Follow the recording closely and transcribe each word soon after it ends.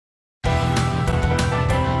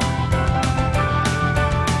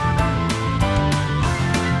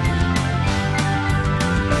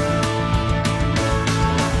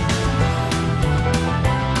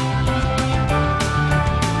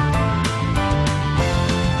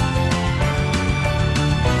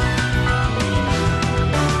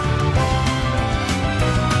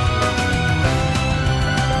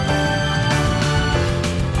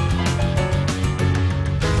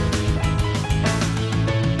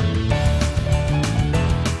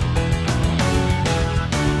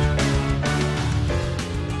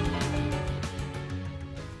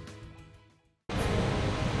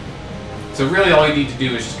So really all you need to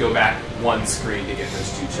do is just go back one screen to get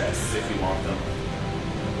those 2 chests if you want them.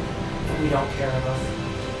 We don't care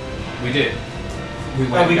enough. We did. We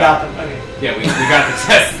got them. Okay. Yeah, we got the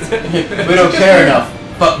chests. We don't care enough,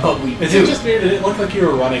 but we Is do. it just weird? Did it look like you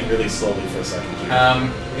were running really slowly for a second?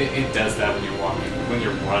 It does that when you're walking, when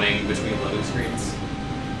you're running between loading screens.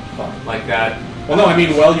 Huh. Like that. Well, no, I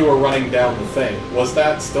mean while you were running down the thing. Was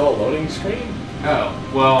that still a loading screen? Oh,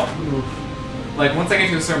 well, like once I get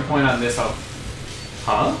to a certain point on this, I'll...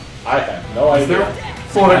 Huh? I have no idea.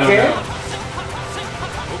 For a kid?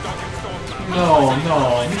 No,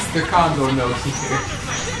 Mr. Kondo knows here.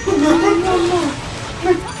 No.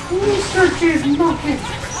 My research is nothing.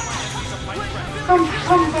 Come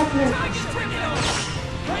back here.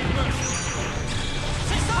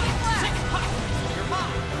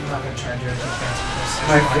 I'm not gonna try and do anything fancy with this.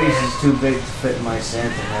 My face is too big to fit in my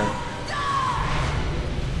Santa hat.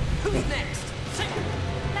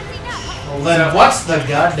 Well then, what's the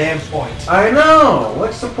goddamn point? I know!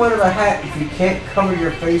 What's the point of a hat if you can't cover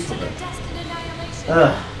your face with it?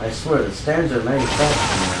 Ugh, I swear, the stands are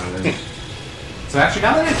manufactured nowadays. So actually,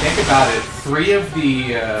 now that I think about it, 3 of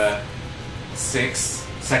the 6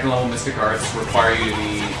 second level Mystic Arts require you to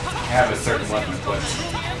have a certain weapon equipped.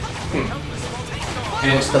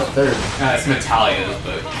 And What's the third? It's Metalia's,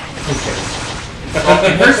 but Who cares? well,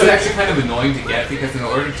 and hers is actually kind of annoying to get because in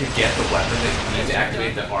order to get the weapon that you need to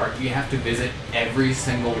activate the art, you have to visit every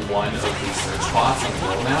single one of these search spots on the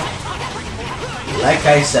world map. Like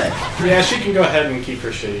I said. Yeah, she can go ahead and keep her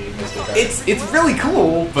shitty Mystic Art. It's really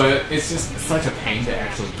cool, but it's just such a pain to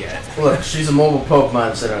actually get. Look, she's a mobile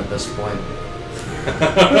Pokemon Center at this point.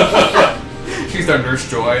 She's our Nurse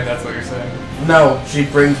Joy, that's what you're saying? No, she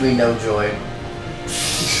brings me no joy.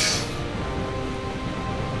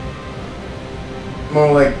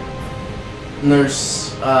 More like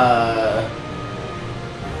Nurse,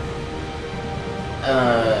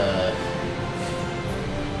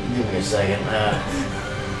 give me a second,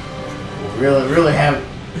 really have,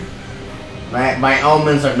 my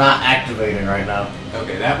elements are not activating right now.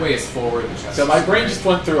 Okay, that way is forward. The chest So my is brain right. just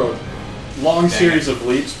went through a long Dang series it. of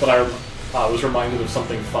leaps, but I was reminded of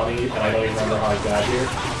something funny, and I don't even remember how I got here.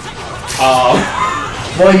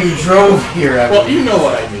 Well, you drove here, Well, you know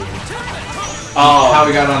what I mean. How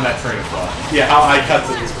we got on that train of thought. Yeah, how I got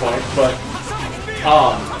to this point, but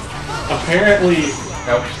apparently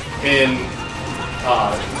Nope. in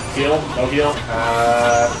heal, no heal.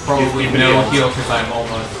 Probably You've been no healed. heal because I'm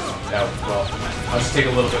almost out. Well, I'll just take a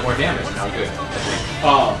little bit more damage and I'm good, I think.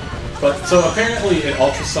 But so apparently in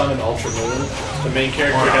Ultra Sun and Ultra Moon, the main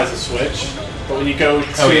character has a switch, but when you go to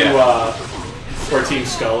where Team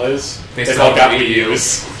Skull is, They they've still all got have Wii Wii U.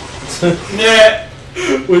 U's. Nah,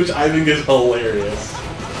 which I think is hilarious.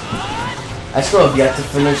 I still have yet to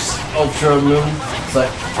finish Ultra Moon. It's like,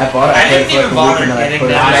 I bought it, I didn't played even for like a week, bother and then I getting put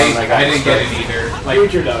it that. down and I got I didn't get stuck. it either. Do Like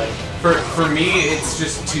what you're doing. for me, it's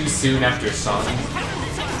just too soon after Sun.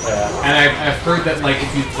 Yeah. And I've heard that like if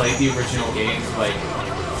you played the original games, like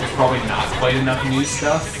there's probably not quite enough new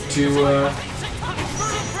stuff to you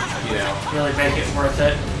know, Really make it worth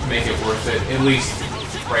it. make it worth it. At least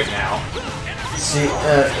right now. See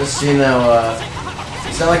now,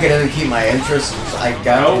 it's not like I didn't keep my interest. I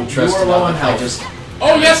got Nope, interest you were in low it. on health.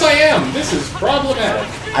 Oh yes, I am. This is problematic.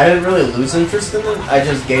 I didn't really lose interest in it. I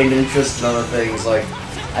just gained interest in other things. Like,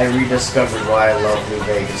 I rediscovered why I love New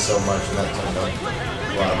Vegas so much, and that took up a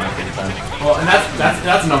lot of my free time. Well, and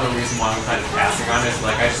that's another reason why I'm kind of passing on it.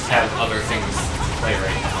 Like I just have other things to play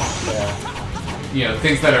right now. Yeah. You know,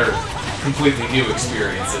 things that are completely new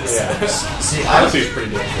experiences. Yeah. See, I Honestly, it's pretty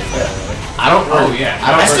damn good. I don't. Oh, Really, yeah. I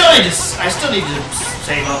don't. I still need to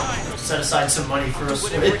save up, set aside some money for a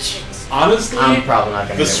Switch. Honestly, I'm probably not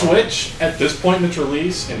gonna the get one. Switch at this point in its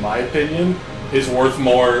release, in my opinion, is worth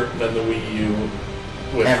more than the Wii U.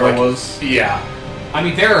 With Ever was. Yeah. I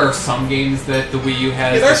mean, there are some games that the Wii U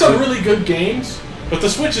has. Yeah, there's that some could- really good games, but the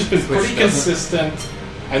Switch has been Switch pretty doesn't. consistent,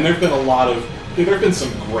 and there've been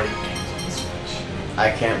some great games on the Switch.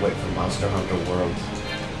 I can't wait for Monster Hunter World.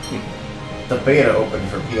 The beta opened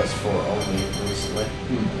for PS4 only recently.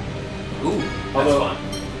 Ooh, that's Although- fun.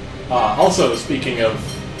 Also, speaking of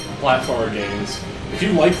platformer games, if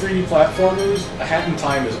you like 3D platformers, A Hat in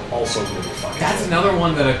Time is also really fucking That's good. another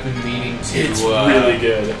one that I've been meaning to. It's really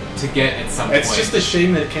good. To get at some It's point. just a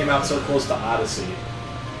shame that it came out so close to Odyssey.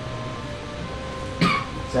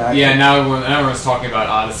 So I Yeah, can- now everyone's talking about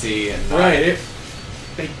Odyssey and Right.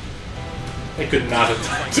 They could not have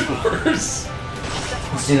done it worse.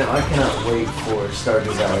 See, now I cannot wait for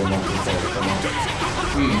Stardew Valley multiplayer to come out.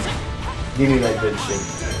 Give me that good shit.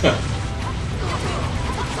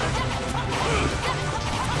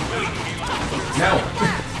 No.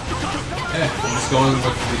 I'm just going with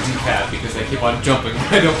the D-pad because I keep on jumping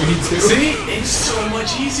when I don't need to. See? It's so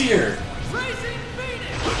much easier.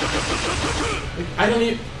 I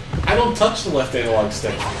don't touch the left analog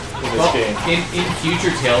stick in this game. In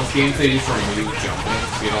future Tales games, they just remove jumping,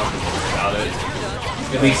 so you don't have to worry about it.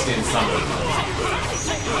 At least in some of them.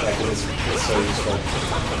 Yeah, 'cause it's so useful.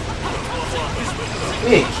 I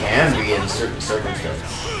mean, it can be in certain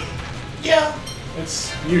circumstances. Yeah.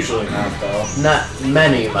 It's usually not, though. Not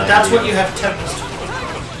many, But that's what you have Tempest for.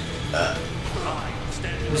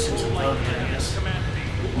 Listen to love, I guess.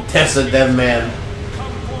 Test a dead man.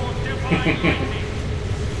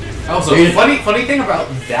 Also, funny thing about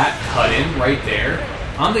that cut-in right there,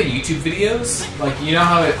 on the YouTube videos, like, you know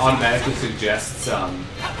how it automatically suggests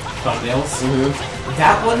thumbnails? Mm-hmm.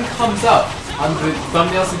 That one comes up on the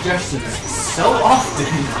thumbnail suggestions so often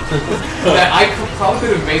that I probably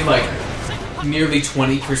could have made, like, nearly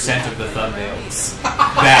 20% of the thumbnails.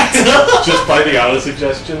 That. Just by the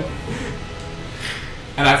auto-suggestion?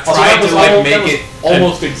 And I've tried to, like, make it...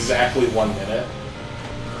 almost exactly 1 minute.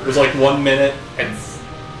 It was like 1 minute and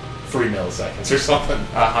 3 milliseconds or something.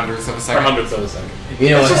 Hundredths of a Or second. hundredths of a second. You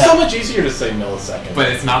know It's what just so much easier to say milliseconds. But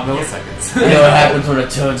it's not milliseconds. You know what happens when a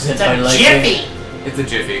toad's hit It's by a lightning? jiffy! It's a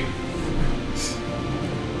jiffy.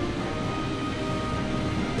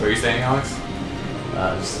 What are you saying, Alex?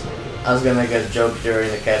 I was gonna make a joke during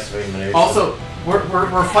the Castlevania. Also,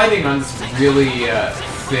 we're fighting on this really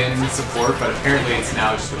thin support, but apparently it's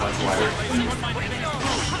now just a bunch wider.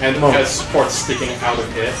 And it has support sticking out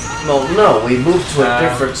of it. No, we moved to a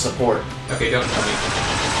different support. Okay, don't tell me.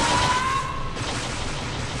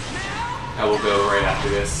 I will go right after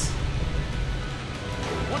this.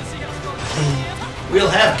 We'll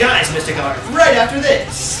have guys, Mystic Art, right after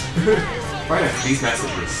this! Right after these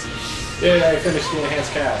messages. Yeah, I finished the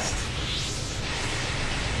enhanced cast.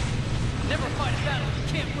 Never fight a battle you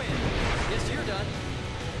can't win. Guess you're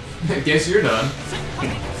done. Guess you're done.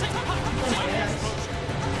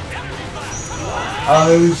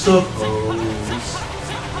 I suppose.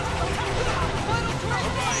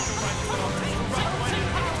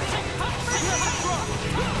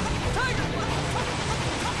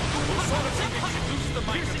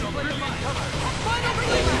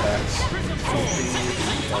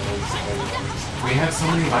 We have so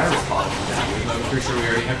many virus bottles now, even though I'm pretty sure we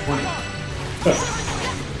already have 20.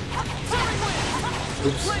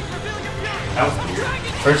 Oops. That was weird.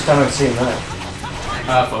 First time I've seen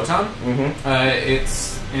that. Photon? Mm-hmm.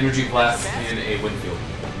 It's energy blast in a wind field.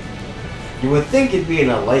 You would think it'd be in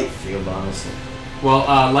a light field, honestly. Well,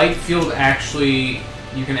 light field actually,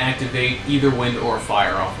 you can activate either wind or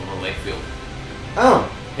fire off of a light field.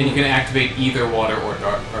 Oh. And you can activate either water or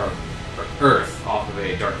dark or earth off of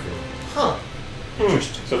a dark field. Huh.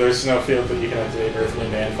 Interesting. So there's no field that you can activate Earth,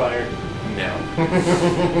 Wind, and Fire? No.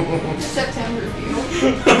 September field.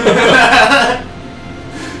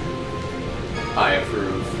 I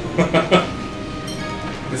approve.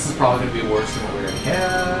 This is probably going to be worse than what we're going to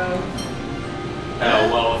have. Oh,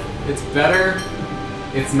 well, it's better.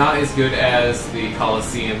 It's not as good as the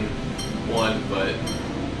Coliseum one, but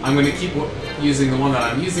I'm going to keep using the one that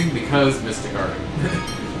I'm using because Mystic Art.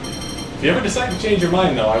 If you ever decide to change your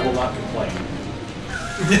mind, though, I will not complain.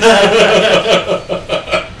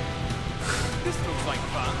 This looks like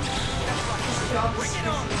fun.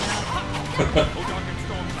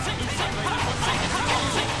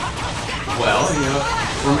 Well, you know,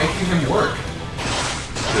 we're making him work.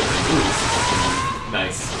 Good to lose.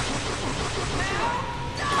 Nice.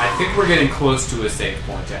 I think we're getting close to a save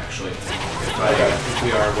point, actually. If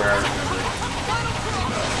we are where I remember.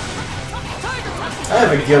 I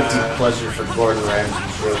have a guilty pleasure for Gordon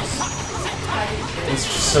Ramsay's roast. It's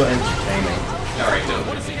just so entertaining. Alright, don't.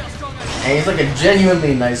 And he's like a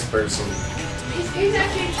genuinely nice person. He's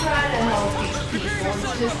actually trying to help these people.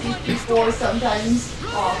 It's just these people are sometimes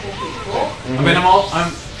awful people. I mean,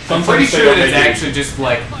 I'm pretty they sure don't that it's make it. actually just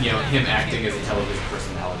like, you know, him acting as a television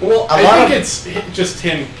personality. Well, A I lot think of- it's just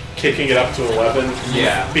him kicking it up to 11.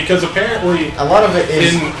 Yeah. Because apparently, A lot of it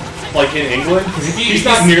is. in England, if you- he's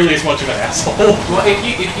not nearly as much of an asshole. Well, if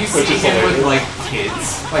you Which see is him with, hilarious. like,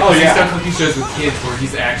 kids, like, Oh, he's yeah. done cooking shows with kids where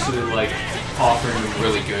he's actually, like, offering them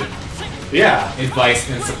really good Yeah. advice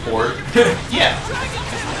and support. Yeah.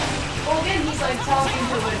 Well, again, he's like talking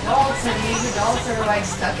to adults, and these adults are like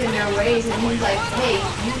stuck in their ways, and he's like, hey,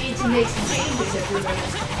 you need to make some changes if you're going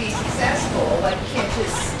to be successful. Like, you can't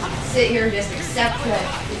just sit here and just accept that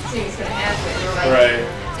this thing's going to happen. Or like, Right.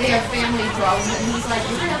 they have family problems, and he's like,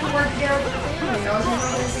 you're going to have to work together with the family, or else you're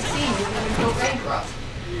not going to succeed. You're going to go bankrupt.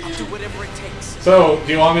 I'll do whatever it takes. So,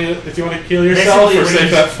 do you want to heal yourself, Basically, or what save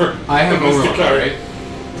he's- that for I have Mystic overload, Art? right?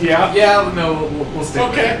 Yeah. Yeah, no, we'll stick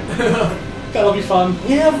Okay. with it. That'll be fun.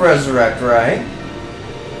 You have Resurrect, right?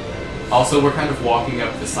 Also, we're kind of walking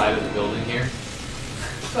up the side of the building here.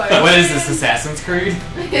 Spider-Man. What is this, Assassin's Creed?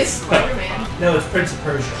 It's Spider-Man. No, it's Prince of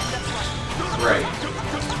Persia. Right.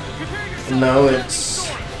 No, it's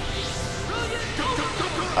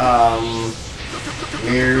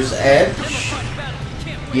Mirror's Edge.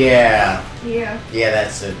 Yeah, Yeah.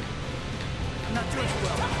 that's it.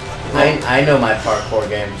 I know my parkour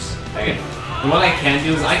games. Okay. And what I can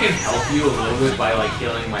do is I can help you a little bit by like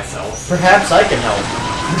healing myself. Perhaps I can help.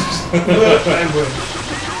 I would.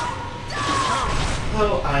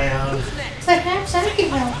 Oh, Ion. Perhaps I can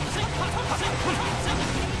help.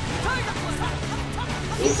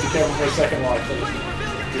 Let's be careful for a second while I finish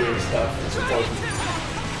doing stuff. It's important.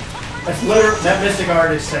 That's literally that Mystic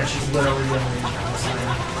Artist extension is literally the only reason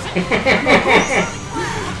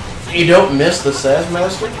I'm You don't miss the Saz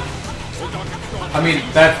Master? I mean,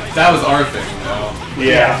 that was our thing, though.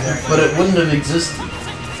 Yeah. exactly. But it wouldn't have existed.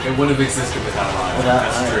 It wouldn't have existed without Ion. Without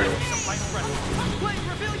That's Ion. true.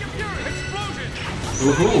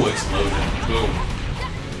 Woohoo! Explosion. Boom.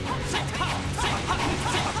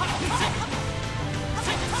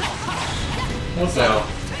 So,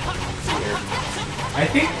 I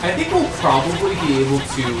think we'll probably be able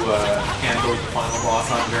to handle the final boss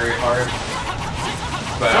on very hard.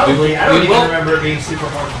 But Probably. I don't will, even remember it being super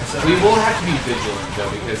hard myself. we will have to be vigilant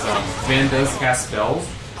though, because Van does cast spells,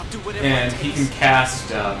 and he can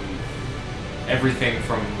cast everything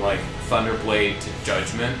from like Thunderblade to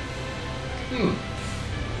Judgment.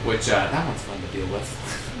 Which that one's fun to deal with.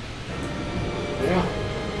 Yeah.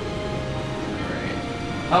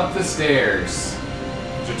 Alright. Up the stairs.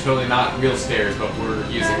 Which are totally not real stairs, but we're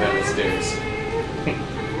using them as stairs.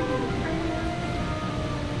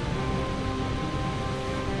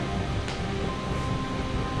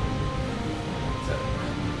 So,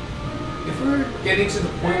 if we're getting to the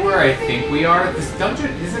point where I think we are, this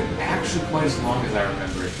dungeon isn't actually quite as long as I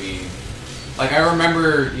remember it being. Like, I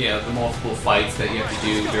remember, you know, the multiple fights that you have to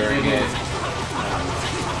do during it.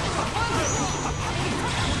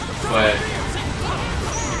 But,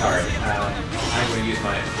 alright, I'm going to use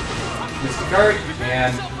my Mystic Art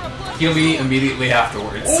and heal me immediately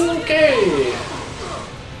afterwards. Okay.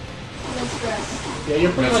 No stress. Yeah,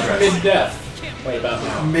 you're pretty No much stress. mid-death right about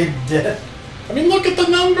now. Mid-death. I mean, look at the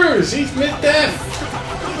numbers! He's mid-death!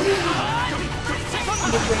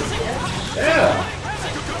 Yeah.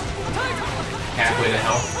 Halfway to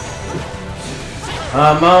hell.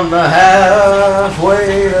 I'm on the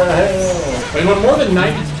halfway to hell. When more than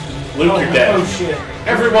 90... Luke, you're dead. Oh shit.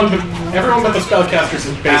 Everyone but the spellcasters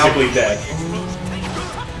is basically dead.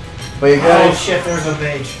 But you Oh guys, shit, there's a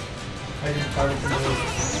mage. I didn't target the mage.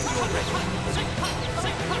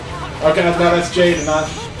 Okay, now that's Jade and not...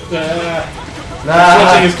 nah,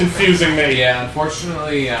 Switching is confusing me. Yeah,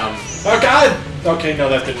 unfortunately, Oh god! Okay, no,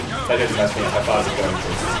 that didn't mess me up. I thought it was going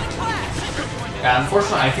to.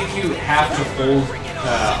 unfortunately, I think you have to hold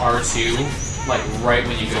R2 like right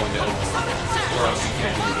when you go into open, or else you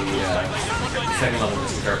can't do the second level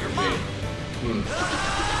Mystic Art from Jade.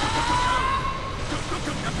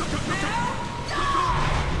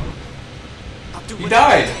 He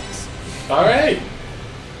died. All right.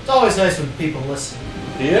 It's always nice when people listen.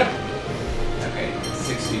 Yep. Okay,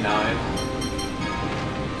 69.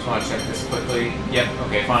 Just want to check this quickly. Yep.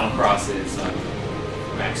 Okay, Final Cross is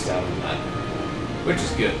maxed out on that, which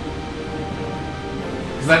is good.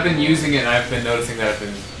 Because I've been using it, and I've been noticing that I've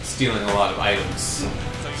been stealing a lot of items,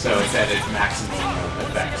 so it's at its maximum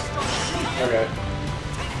effect. Okay.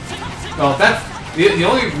 Well, that's the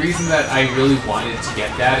only reason that I really wanted to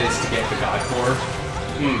get that is to get the God Core,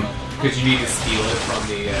 because you need to steal it from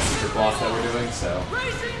the secret boss that we're doing. So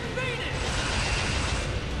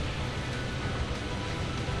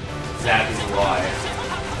that is why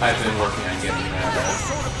I've been working on getting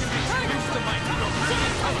that.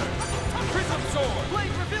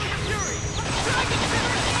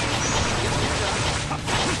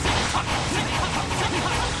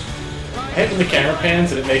 I hate when the camera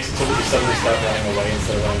pans and it makes it so that you suddenly start running away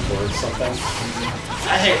instead of running towards something.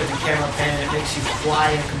 I hate when the camera pan, it makes you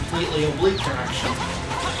fly in a completely oblique direction.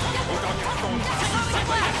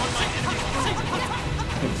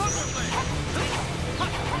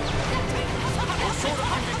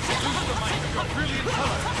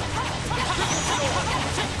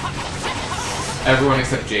 Everyone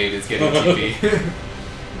except Jade is getting TP.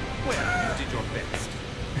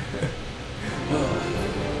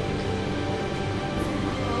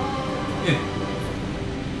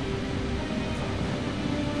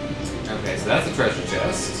 Okay, so that's a treasure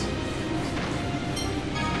chest.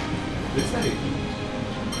 What's that even?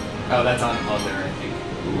 Oh, that's on other, I think.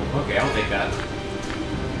 Ooh, okay, I'll take that.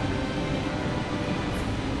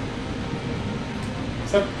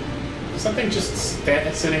 Is that thing just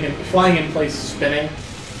sitting and flying in place, spinning?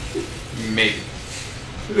 Maybe.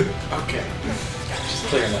 Okay. Just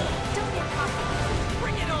clearing that.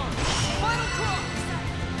 Bring it on! Final cross!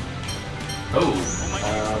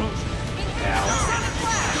 Oh.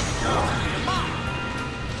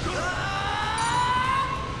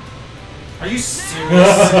 Are you serious?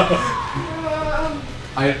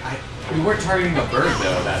 We weren't targeting a bird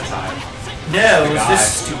though that time. No, it The was guy.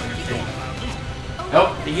 this stupid thing.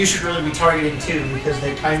 Oh. That you should really be targeting too, because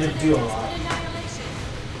they kind of do a lot.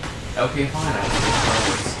 Okay, fine.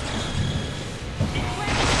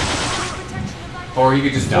 Or you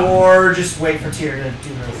could just die. Or just wait for Tyr to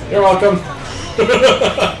do her thing. You're welcome.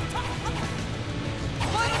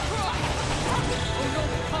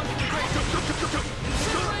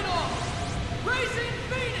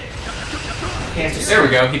 Can't escape. There we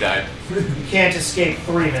go. He died. You can't escape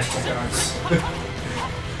 3 Mystic Arts.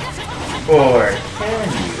 Or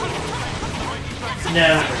can you? No,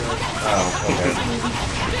 not really. Oh, okay.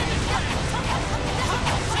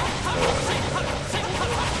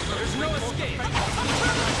 There's no escape!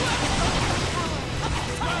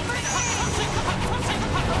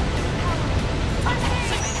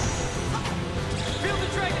 Feel the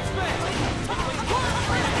dragon's fang!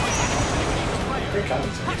 Great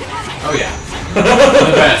commentary. Oh yeah.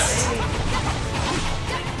 The best.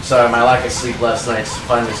 Sorry, my lack of sleep last night's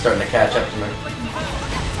finally starting to catch up to me.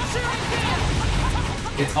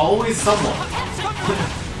 It's always someone.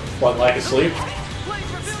 What, lack of sleep?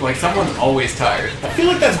 Like someone's always tired. I feel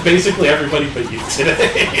like that's basically everybody but you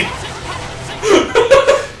today.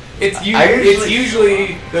 It's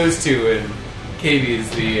usually those two, and KB is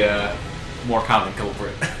the more common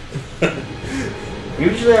culprit.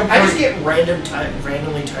 Usually I'm I just pretty, get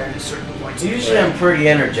randomly tired at certain points. usually I'm pretty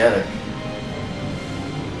energetic.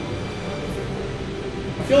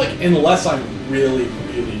 I feel like unless I'm really,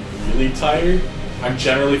 really, really tired, I'm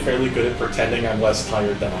generally fairly good at pretending I'm less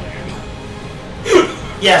tired than I am.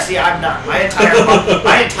 Yeah, see, I'm not.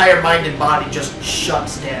 My entire mind and body just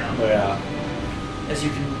shuts down, Oh, yeah.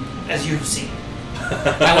 as you've seen.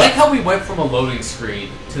 I like how we went from a loading screen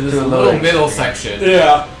to this To a little loading middle screen. section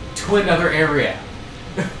Yeah. to another area.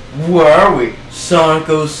 Where are we? Sonic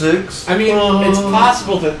 06? I mean, it's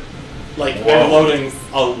possible that, like, they're loading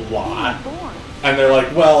a lot, and they're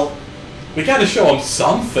like, well, we gotta show them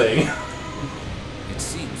something. It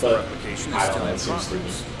seems But, replication is I don't still know, in it seems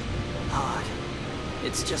progress. stupid. Odd.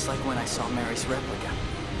 It's just like when I saw Mary's replica.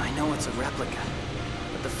 I know it's a replica,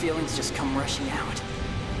 but the feelings just come rushing out.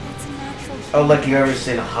 It's a natural. Oh, like you ever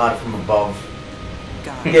seen a hot from above?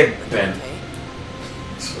 God, Get are you bent. okay?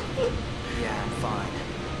 Yeah, I'm fine.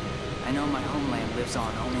 I know my homeland lives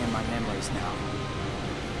on only in my memories now.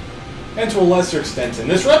 And to a lesser extent in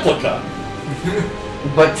this replica.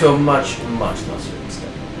 But to a much, much lesser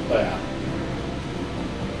extent. Oh, yeah.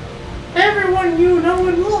 Everyone you know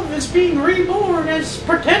and love is being reborn as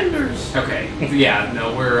pretenders. Okay. Yeah.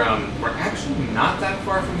 No, we're actually not that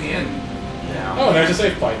far from the end now. Oh, and there's a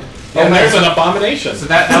save point. Yeah, Oh, and there's there's- an abomination. So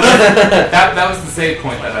that was the save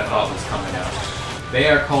point that I thought was coming up. They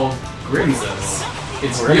are called Grimzas.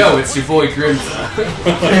 It's your boy Grimza.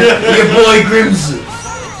 Your boy Grimsy.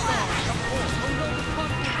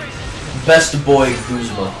 Best boy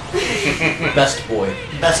Guzma. Best boy.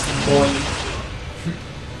 Best boy.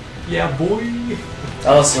 Yeah, boy.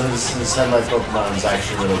 Also, his headlight Pokemon is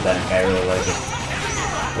actually really bad. I really like it.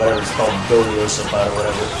 Whatever it's called, Goliosopod or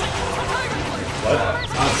whatever.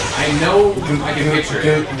 I know. I can picture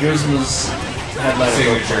it. Guzma's headlight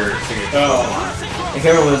Signature. Oh. I can't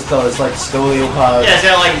remember what it's called. It's like Scoliopod. Yeah, is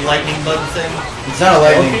that like lightning bug thing? It's not a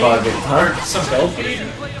lightning bug. Huh? Some Spellfeed?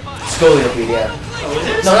 Scoliopede, yeah. Oh, is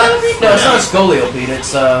it? No, it's not a Scoliopede.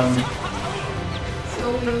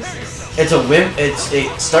 It's a wimp. It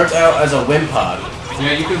starts out as a Wimpod.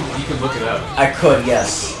 Yeah, you could look it up. I could,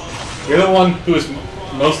 yes. You're the one who is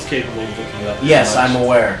most capable of looking it up. Yes, I'm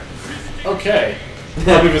aware. Okay.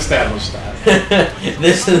 Well, we've established that.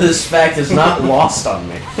 This fact is not lost on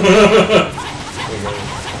me.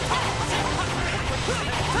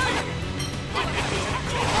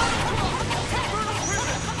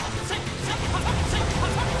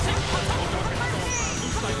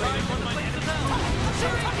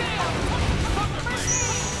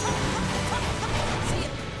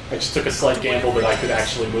 I just took a slight gamble that I could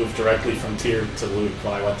actually move directly from tier to loot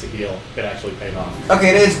when I went to heal. It actually paid off. Okay,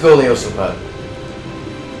 it is Goliosopod.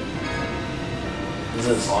 This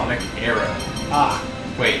is Sonic Arrow. Ah.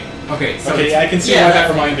 Wait. Okay. So Okay, it's, I can see yeah, why that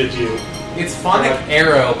that reminded you. it's Phonic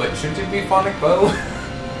Arrow, but shouldn't it be Phonic Bow?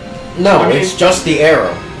 No, I mean- it's just the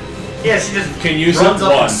arrow. Yeah, she just Can use runs it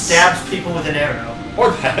up and once. stabs people with an arrow.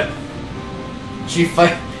 Or that. She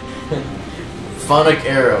fight. Phonic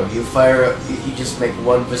arrow. You fire. You just make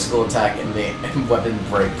one physical attack and the weapon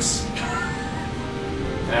breaks.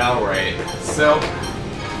 Alright, so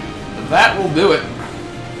that will do it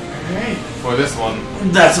for this one.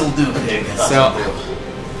 That'll do, pig. So,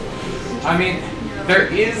 I mean, there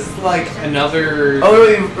is like another. Oh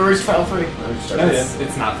wait, where's file 3?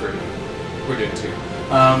 It's not 3. We're doing 2.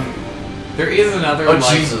 There is another Oh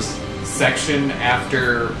like Jesus. section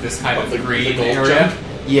after this kind of the green gold area. jump?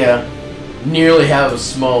 Yeah. Nearly have a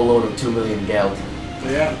small loan of 2 million geld.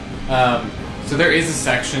 Yeah. So there is a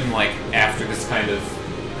section like after this kind of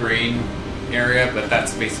green area, but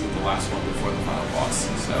that's basically the last one before the final boss.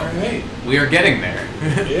 So Alright. we are getting there.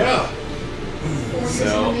 Yeah. 4 years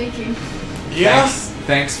So- in the making. Yeah.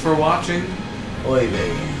 Thanks for watching. Oy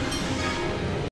vey.